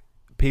with,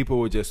 people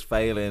were just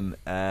failing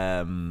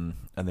and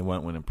they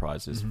weren't winning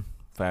prizes.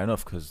 Fair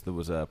enough, because there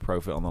was a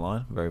profit on the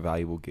line, very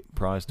valuable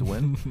prize to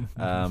win.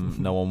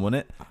 No one won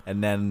it,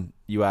 and then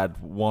you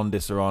had one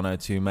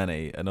Disaronno too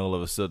many, and all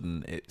of a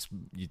sudden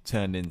you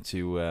turned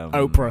into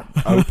Oprah.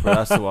 Oprah,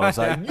 that's the one. It's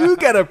like, you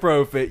get a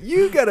profit.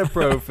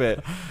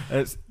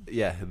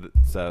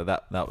 So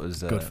that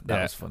was good.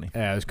 That was funny.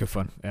 Yeah, it was good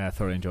fun. Yeah, I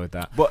thoroughly enjoyed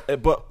that. But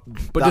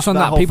just on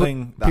that whole people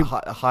thing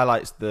that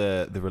highlights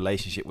the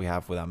relationship we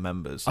have with our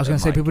members. I was going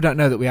to say, people don't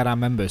know that we had our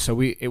members, so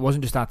it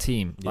wasn't just our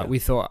team. Like, we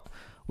thought.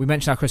 We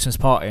mentioned our Christmas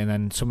party, and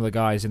then some of the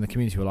guys in the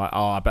community were like,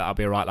 "Oh, I bet I'll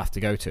be alright. I'll have to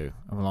go to."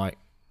 And we're like,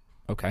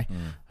 "Okay."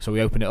 So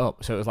we opened it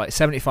up. So it was like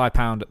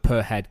 £75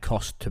 per head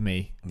cost to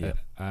me.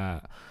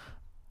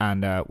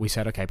 And we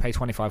said, "Okay, pay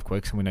 25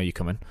 quid, and we know you're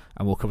coming,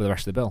 and we'll cover the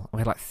rest of the bill." And we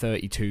had like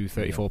 32,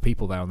 34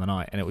 people there on the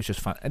night, and it was just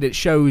fun. And it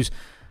shows,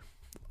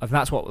 and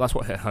that's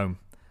what hit home.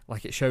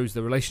 Like, it shows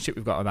the relationship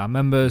we've got with our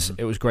members.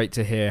 It was great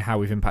to hear how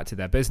we've impacted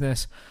their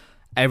business.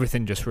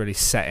 Everything just really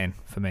set in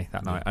for me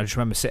that night. I just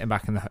remember sitting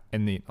back in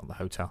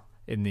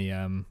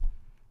the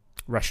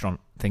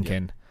restaurant,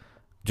 thinking,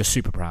 just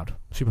super proud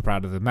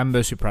of the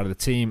members, super proud of the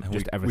team,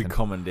 just everything. We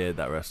commandeered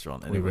that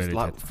restaurant, and we it was really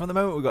like, did. from the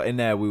moment we got in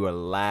there, we were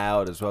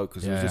loud as well,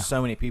 because there was just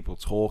so many people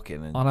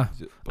talking. And, I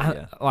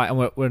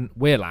know. And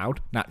we're loud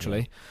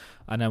naturally,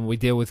 and then we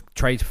deal with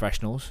trade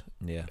professionals,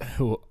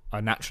 who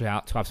are naturally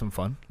out to have some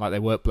fun. Like, they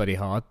work bloody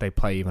hard, they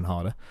play even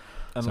harder.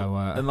 And,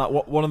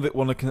 one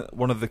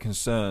of the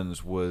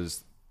concerns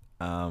was,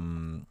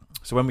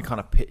 so when we kind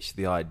of pitched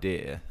the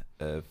idea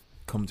of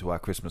come to our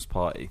Christmas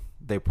party,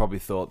 they probably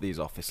thought these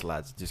office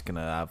lads are just going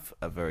to have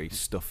a very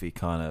stuffy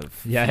kind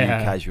of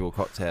casual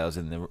cocktails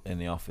in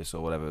the office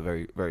or whatever,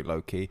 very very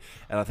low key.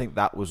 And I think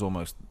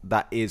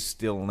that is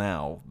still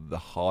now the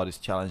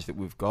hardest challenge that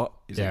we've got,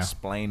 is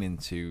explaining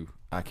to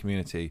our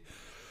community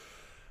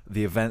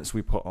the events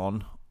we put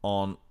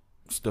on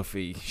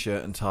stuffy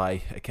shirt and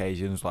tie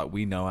occasions. Like,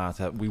 we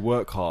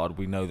work hard,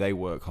 we know they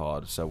work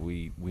hard, so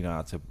we know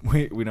how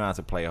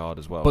to play hard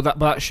as well. But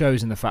that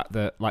shows in the fact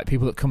that, like,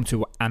 people that come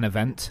to an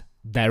event,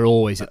 they're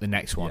always at the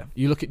next one.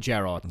 You look at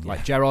Gerard.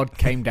 Like, Gerard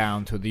came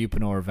down to the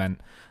Upanor event,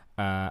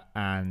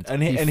 and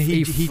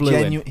he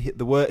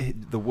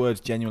the words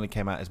genuinely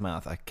came out of his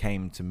mouth. I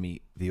came to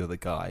meet the other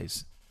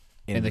guys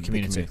in the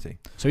community.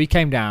 So he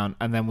came down,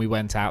 and then we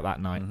went out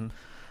that night,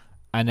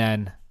 and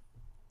then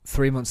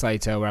 3 months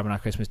later, we're having our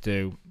Christmas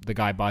do. The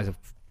guy buys a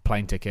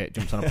plane ticket,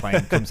 jumps on a plane,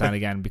 comes down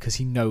again, because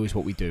he knows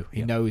what we do.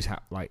 He knows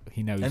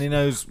he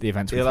knows the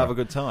events. He'll have a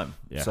good time.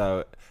 Yeah.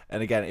 So,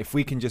 and again, if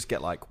we can just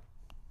get like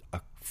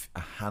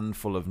a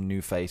handful of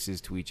new faces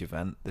to each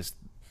event,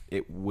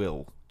 it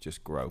will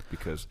just grow,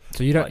 because.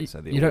 So you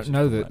don't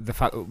know the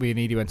fact that we and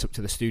Edie went up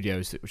to the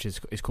Studios, which is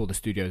called the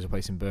Studios, a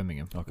place in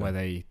Birmingham, where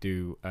they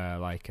do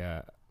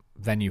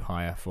venue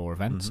hire for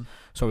events.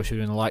 So we're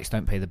doing the Likes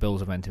Don't Pay the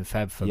Bills event in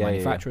Feb for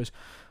manufacturers.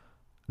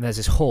 And there's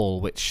this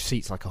hall which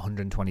seats like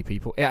 120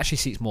 people. It actually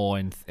seats more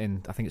in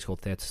I think it's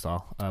called Theatre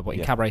Style, but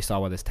in Cabaret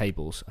Style, where there's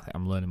tables. I think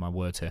I'm learning my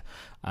words here.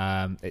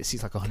 It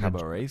seats like 100.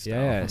 Cabaret Style.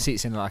 Yeah, it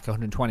seats in like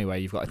 120, where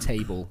you've got a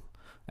table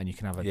and you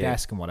can have a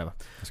desk and whatever.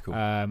 That's cool.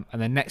 And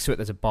then next to it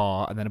there's a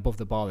bar, and then above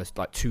the bar there's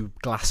like 2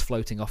 glass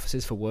floating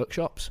offices for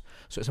workshops.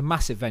 So it's a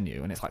massive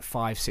venue, and it's like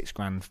 $5-6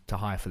 grand to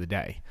hire for the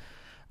day.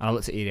 And I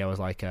looked at Edie, I was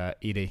like,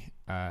 Edie,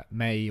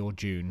 May or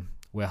June,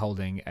 we're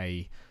holding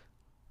a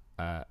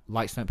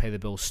lights don't pay the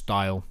bills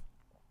style,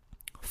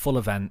 full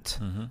event,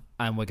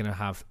 and we're going to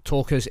have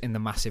talkers in the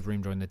massive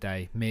room during the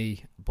day.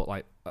 Me, but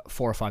like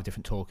 4 or 5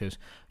 different talkers.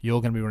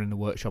 You're going to be running the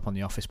workshop on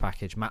the office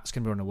package. Matt's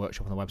going to be running a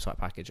workshop on the website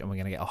package, and we're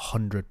going to get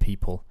 100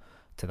 people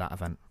to that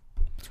event.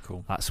 That's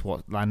cool. That's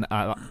what, and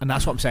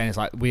that's what I'm saying is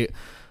like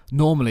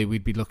normally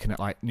we'd be looking at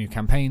like new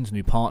campaigns,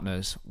 new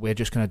partners. We're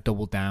just going to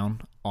double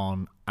down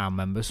on our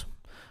members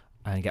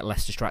and get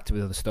less distracted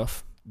with other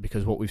stuff,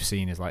 because what we've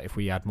seen is like if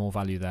we add more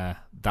value there,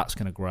 that's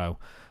going to grow,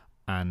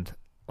 and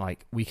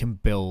like we can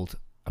build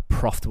a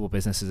profitable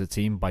business as a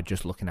team by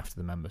just looking after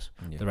the members.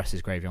 Yeah. The rest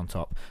is gravy on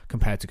top,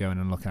 compared to going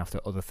and looking after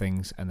other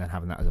things and then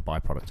having that as a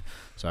byproduct.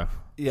 So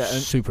yeah,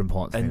 and, super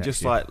important. And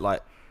just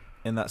like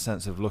in that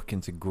sense of looking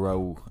to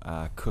grow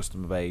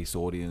customer base,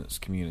 audience,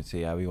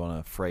 community, however you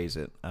want to phrase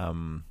it,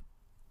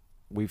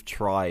 we've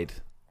tried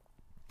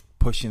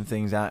pushing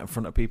things out in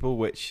front of people,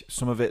 which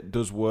some of it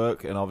does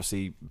work, and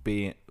obviously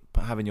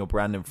having your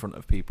brand in front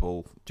of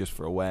people just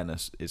for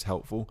awareness is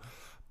helpful.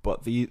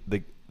 But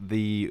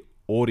the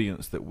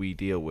audience that we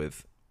deal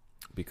with,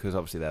 because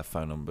obviously their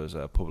phone numbers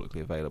are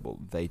publicly available,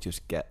 they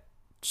just get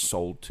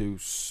sold to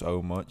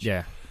so much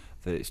that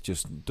it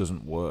just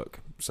doesn't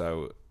work.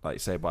 So like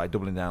say, by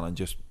doubling down and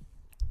just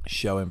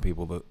showing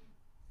people that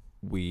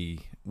we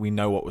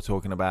know what we're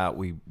talking about,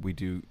 we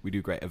do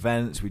great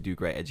events, we do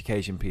great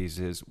education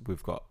pieces,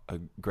 we've got a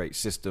great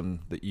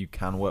system that you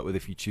can work with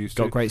if you choose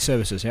to. Got great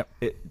services.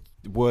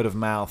 Word of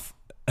mouth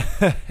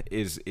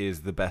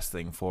is the best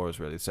thing for us,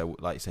 really. So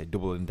like you say,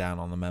 doubling down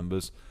on the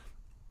members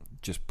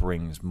just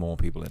brings more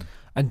people in.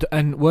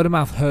 And word of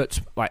mouth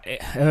hurts, like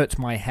it hurts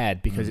my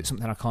head, because it's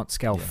something I can't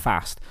scale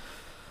fast.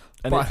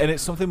 And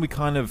it's something we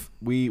kind of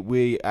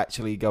we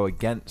actually go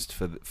against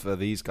for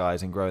these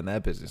guys and growing their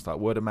business. Like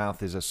word of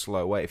mouth is a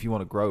slow way. If you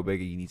want to grow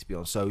bigger, you need to be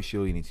on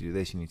social, you need to do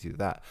this, you need to do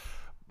that.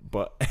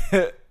 But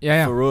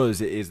for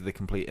us, it is the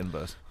complete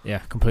inverse. Yeah,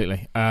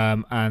 completely.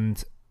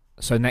 And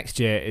so next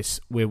year is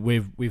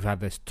we've had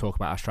this talk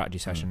about our strategy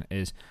session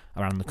is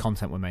around the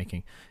content we're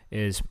making.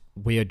 Is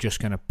we are just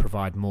going to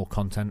provide more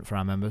content for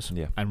our members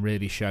and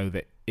really show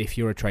that if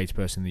you're a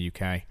tradesperson in the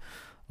UK,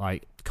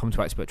 like, come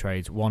to Expert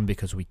Trades, one,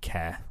 because we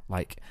care.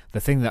 Like, the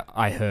thing that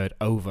I heard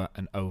over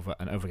and over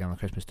and over again on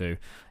Christmas do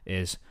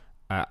is,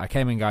 I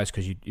came in, guys,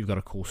 because you've got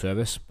a cool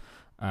service.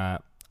 I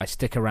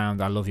stick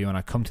around, I love you, and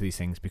I come to these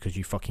things because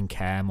you fucking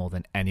care more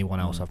than anyone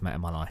else I've met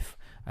in my life.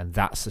 And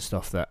that's the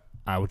stuff that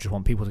I would just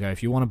want people to go,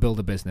 if you want to build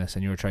a business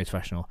and you're a trades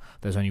professional,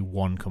 there's only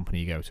one company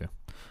you go to,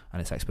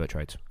 and it's Expert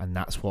Trades. And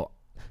that's what,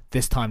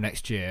 this time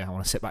next year, I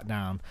want to sit back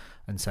down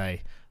and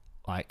say,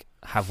 like,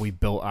 have we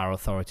built our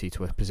authority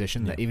to a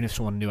position that even if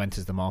someone new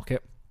enters the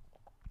market,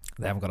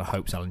 they haven't got a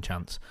hope selling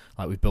chance.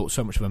 Like, we've built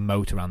so much of a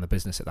moat around the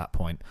business at that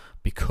point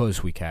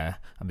because we care,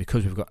 and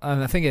because we've got,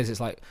 and the thing is,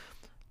 it's like,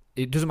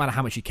 it doesn't matter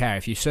how much you care.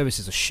 If your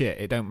services are shit,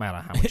 it don't matter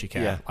how much you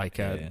care.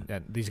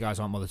 These guys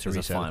aren't Mother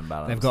Teresa. A fine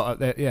balance.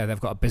 They've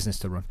got a business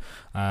to run.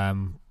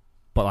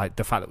 But like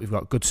the fact that we've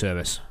got good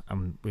service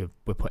and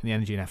we're putting the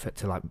energy and effort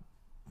to like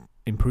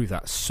improve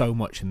that so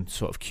much in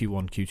sort of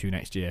Q1, Q2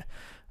 next year,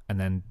 and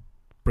then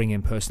bring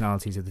in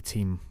personalities of the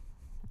team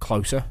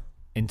closer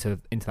into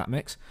that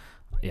mix.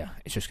 Yeah,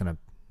 it's gonna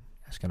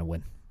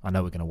win. I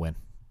know we're gonna win.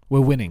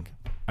 We're winning.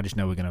 I just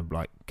know we're gonna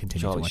like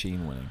continue Charlie to win.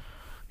 Sheen winning.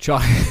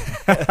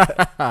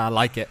 I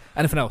like it.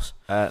 Anything else?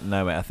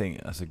 No, mate. I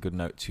think that's a good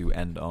note to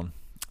end on.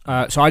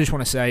 So I just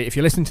want to say, if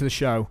you're listening to the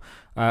show,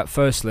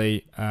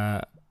 firstly,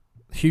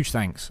 huge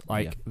thanks.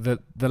 Like the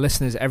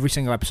listeners, every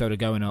single episode are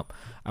going up,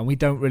 and we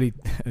don't really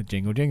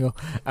jingle,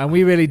 and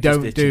we really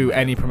don't do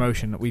any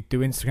promotion. We do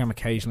Instagram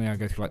occasionally. I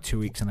go through like 2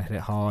 weeks and I hit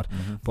it hard,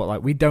 but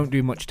like we don't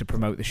do much to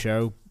promote the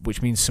show,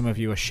 which means some of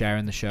you are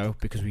sharing the show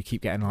because we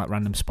keep getting like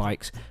random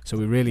spikes. So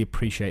we really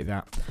appreciate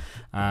that.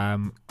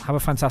 Have a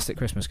fantastic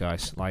Christmas,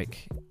 guys.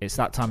 Like, it's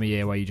that time of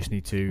year where you just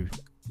need to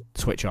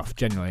switch off,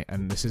 genuinely.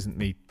 And this isn't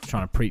me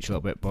trying to preach a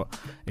little bit, but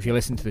if you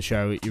listen to the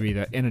show, you're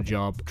either in a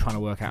job trying to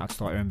work out how to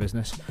start your own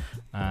business,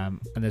 and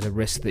there's a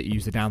risk that you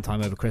use the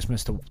downtime over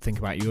Christmas to think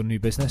about your new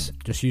business.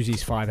 Just use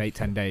these 5, 8,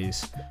 10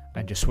 days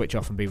and just switch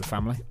off and be with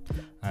family,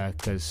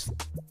 because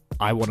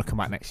I want to come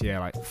back next year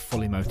like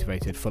fully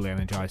motivated, fully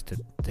energized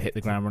to hit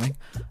the ground running.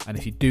 And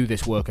if you do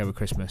this work over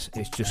Christmas,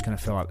 it's just going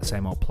to feel like the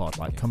same old plot.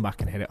 Like, come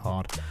back and hit it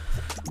hard.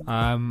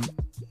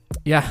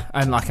 Yeah,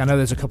 and like I know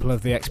there's a couple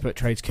of the Expert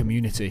Trades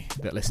community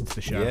that listen to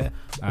the show,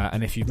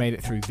 and if you've made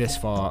it through this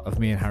far of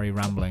me and Harry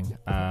rambling,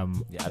 I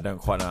don't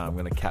quite know how I'm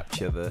going to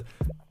capture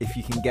if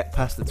you can get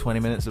past the 20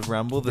 minutes of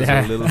ramble, there's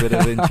a little bit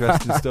of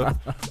interesting stuff.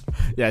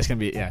 Yeah, it's going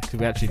to be, because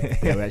we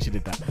actually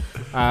did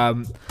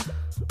that.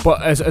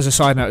 But as a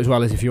side note as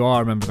well, is if you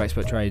are a member of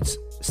Expert Trades,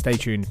 stay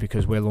tuned,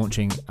 because we're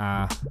launching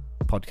our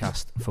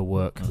podcast for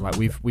work. Like,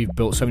 we've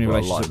built so many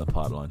relationships. A lot in the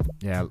pipeline.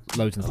 Yeah,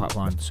 loads in the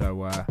pipeline.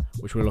 So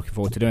which we're looking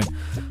forward to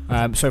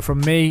doing. So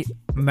from me,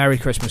 Merry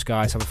Christmas,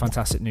 guys. Have a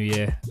fantastic New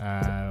Year.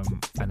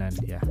 And then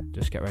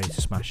just get ready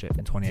to smash it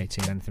in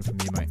 2018. Anything from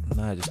you, mate?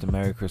 No, just a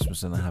Merry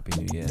Christmas and a Happy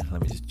New Year.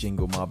 Let me just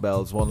jingle my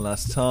bells one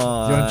last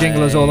time. Do you want to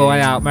jingle us all the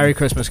way out? Merry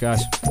Christmas,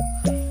 guys.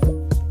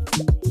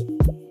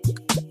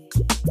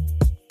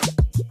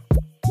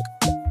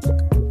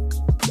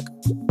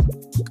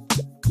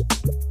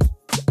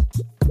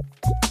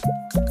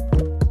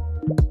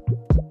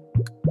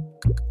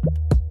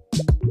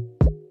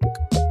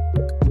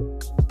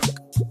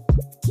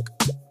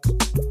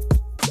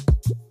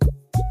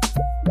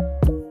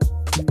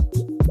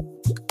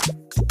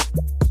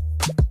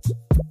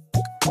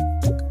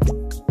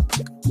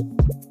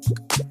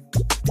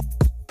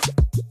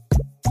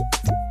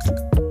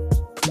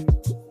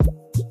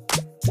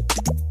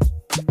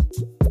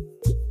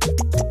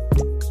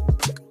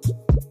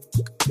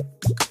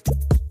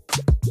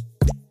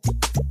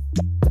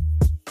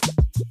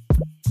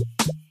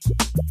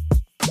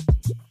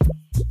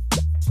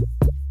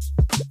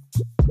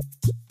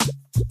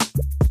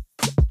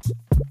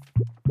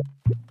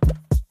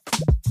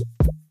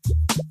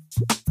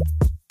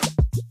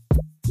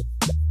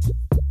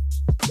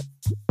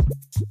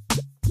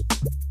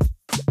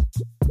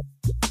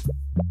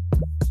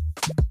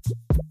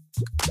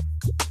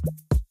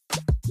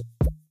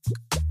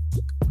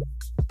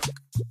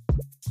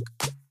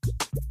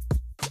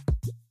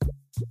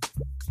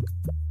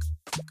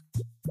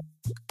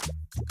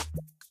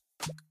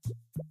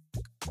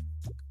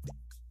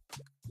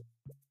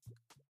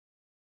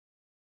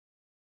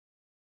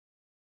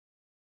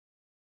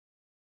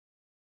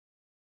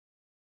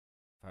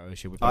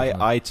 issue with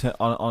badge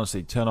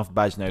honestly turn off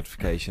badge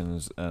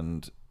notifications,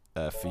 and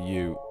for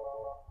you,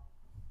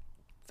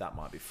 that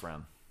might be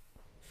Fran.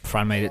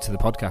 Fran made it to the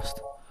podcast.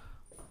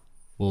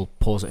 We'll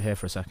pause it here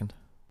for a second.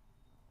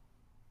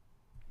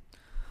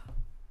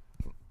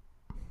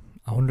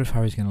 I wonder if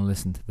Harry's going to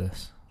listen to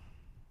this.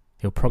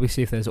 He'll probably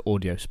see if there's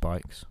audio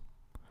spikes.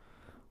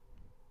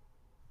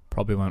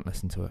 Probably won't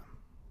listen to it.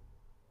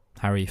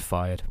 Harry, you're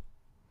fired.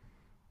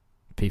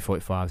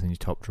 P45's in your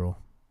top drawer.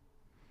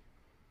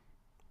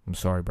 I'm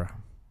sorry, bro.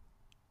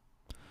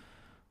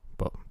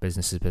 But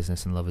business is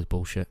business and love is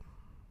bullshit.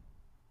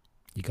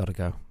 You gotta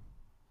go.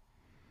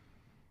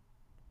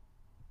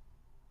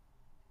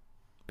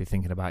 Be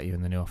thinking about you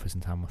in the new office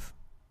in Tamworth.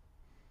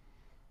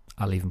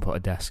 I'll even put a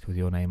desk with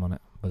your name on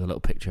it, with a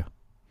little picture.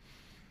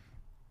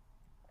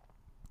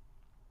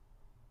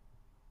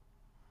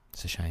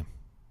 It's a shame.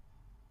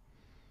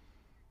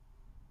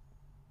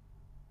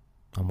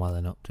 I'm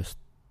welling up just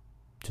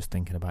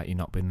thinking about you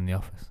not being in the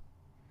office.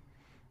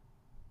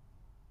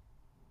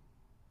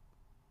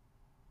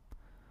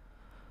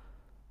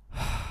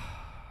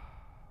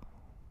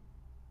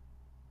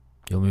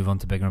 You'll move on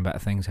to bigger and better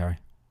things, Harry.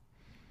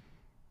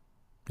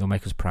 You'll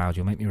make us proud.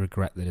 You'll make me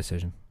regret the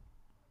decision.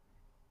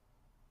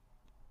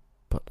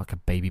 But like a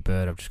baby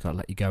bird, I've just got to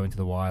let you go into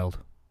the wild.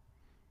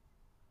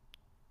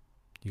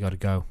 You got to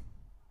go.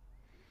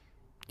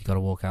 You got to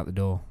walk out the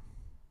door.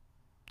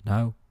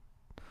 No.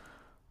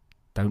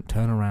 Don't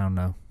turn around,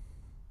 no.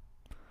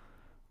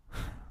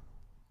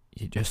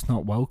 You're just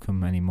not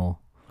welcome anymore.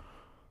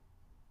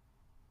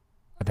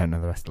 I don't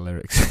know the rest of the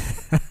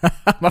lyrics.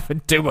 I'm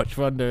having too much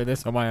fun doing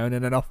this on my own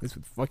in an office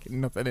with fucking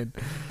nothing in.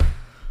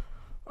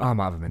 Oh, I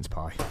might have a mince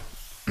pie.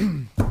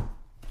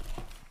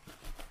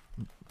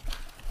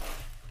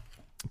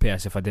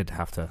 P.S. If I did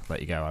have to let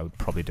you go, I would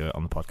probably do it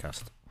on the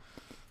podcast.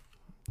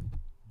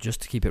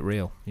 Just to keep it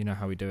real. You know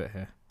how we do it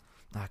here.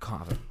 No, I can't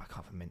have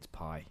a mince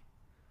pie.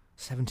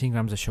 17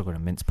 grams of sugar in a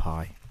mince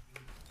pie.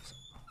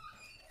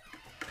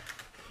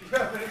 You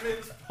have a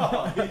mince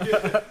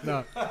pie?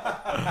 No.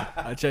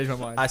 I changed my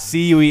mind. I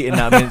see you eating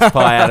that mince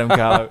pie, Adam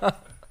Carlo.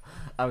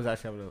 I was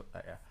actually having a look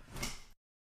at that, yeah.